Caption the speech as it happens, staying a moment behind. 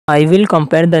I will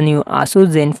compare the new Asus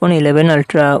Zenfone 11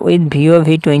 Ultra with Vivo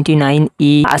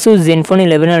V29E. Asus Zenfone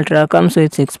 11 Ultra comes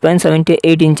with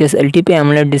 6.78 inches LTP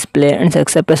AMOLED display and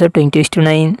success ratio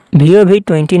 20:9. Vivo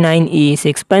V29E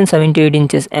 6.78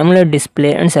 inches AMOLED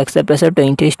display and success ratio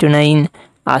 20:9.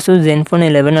 Asus Zenfone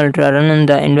 11 Ultra run on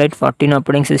the Android 14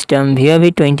 operating system. Vivo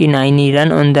V29E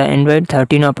run on the Android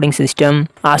 13 operating system.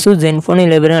 Asus Zenfone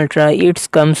 11 Ultra it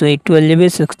comes with 12GB,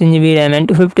 16GB RAM and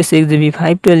 256GB,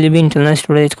 512GB internal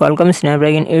storage. Qualcomm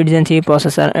Snapdragon 8 Gen 3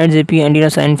 processor, 8GB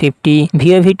Adreno 750.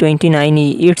 Vivo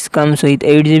V29E it comes with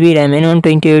 8GB RAM and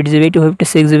 128GB,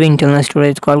 256GB internal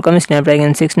storage. Qualcomm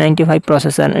Snapdragon 695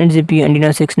 processor, 8GB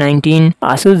Adreno 619.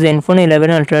 Asus Zenfone 11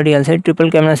 Ultra real set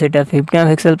triple camera setup,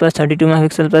 50MP plus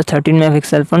 32MP plus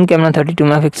 13MP, front camera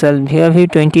 32MP. Vivo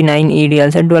V29E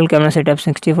real set dual camera setup,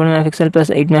 64MP plus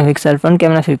 8MP, front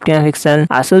camera 50MP.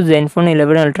 Asus Zenfone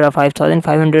 11 Ultra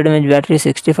 5500 mAh battery,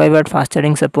 65W fast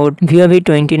charging support. Vivo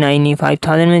V29E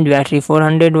 5000 mAh battery,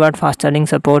 400W fast charging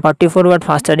support, 44W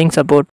fast charging support.